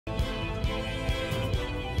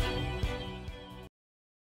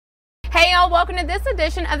Hey y'all, welcome to this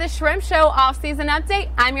edition of the Shrimp Show Off-Season Update.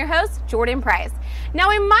 I'm your host, Jordan Price. Now,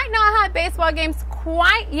 we might not have baseball games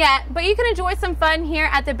quite yet, but you can enjoy some fun here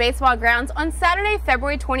at the baseball grounds on Saturday,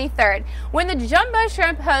 February 23rd, when the Jumbo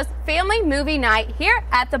Shrimp hosts Family Movie Night here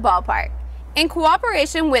at the ballpark. In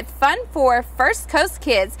cooperation with Fun for First Coast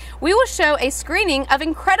Kids, we will show a screening of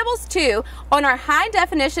Incredibles 2 on our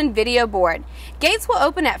high-definition video board. Gates will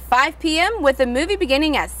open at 5 p.m. with the movie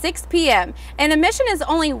beginning at 6 p.m. and admission is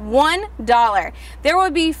only $1. There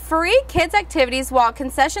will be free kids activities while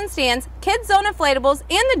concession stands, Kids Zone inflatables,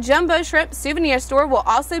 and the Jumbo Shrimp souvenir store will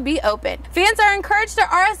also be open. Fans are encouraged to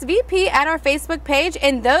RSVP at our Facebook page,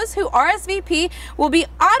 and those who RSVP will be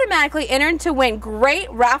automatically entered to win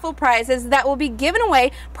great raffle prizes that will be given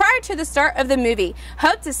away prior to the start of the movie.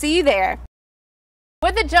 Hope to see you there.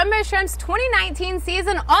 With the Jumbo Shrimp's 2019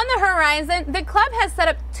 season on the horizon, the club has set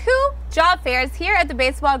up 2 job fairs here at the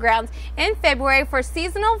baseball grounds in February for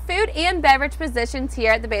seasonal food and beverage positions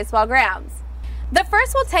here at the baseball grounds. The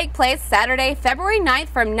first will take place Saturday, February 9th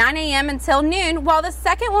from 9 a.m. until noon, while the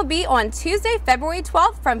second will be on Tuesday, February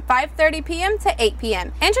 12th from 5:30 p.m. to 8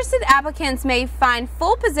 p.m. Interested applicants may find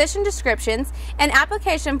full position descriptions, an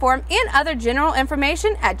application form, and other general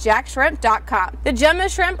information at jackshrimp.com. The Jumbo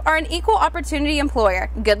Shrimp are an equal opportunity employer.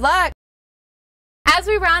 Good luck! As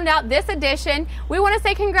we round out this edition, we want to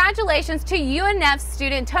say congratulations to UNF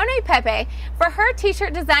student Tony Pepe for her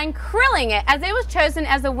t-shirt design killing it, as it was chosen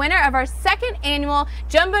as the winner of our 2nd annual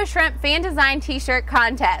Jumbo Shrimp Fan Design t-shirt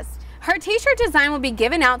contest. Her t-shirt design will be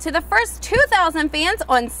given out to the first 2,000 fans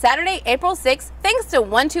on Saturday, April 6th, thanks to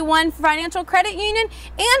 121 Financial Credit Union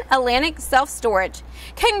and Atlantic Self-Storage.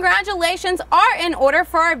 Congratulations are in order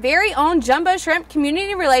for our very own Jumbo Shrimp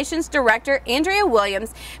Community Relations Director, Andrea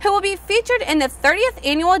Williams, who will be featured in the 30th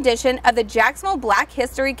annual edition of the Jacksonville Black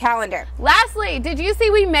History Calendar. Lastly, did you see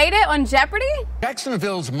we made it on Jeopardy?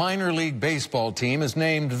 Jacksonville's minor league baseball team has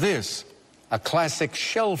named this a classic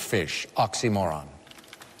shellfish oxymoron.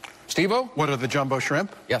 Steve-O? What are the Jumbo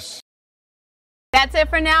Shrimp? Yes. That's it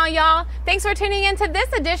for now, y'all. Thanks for tuning in to this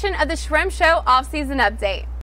edition of the Shrimp Show Off-Season Update.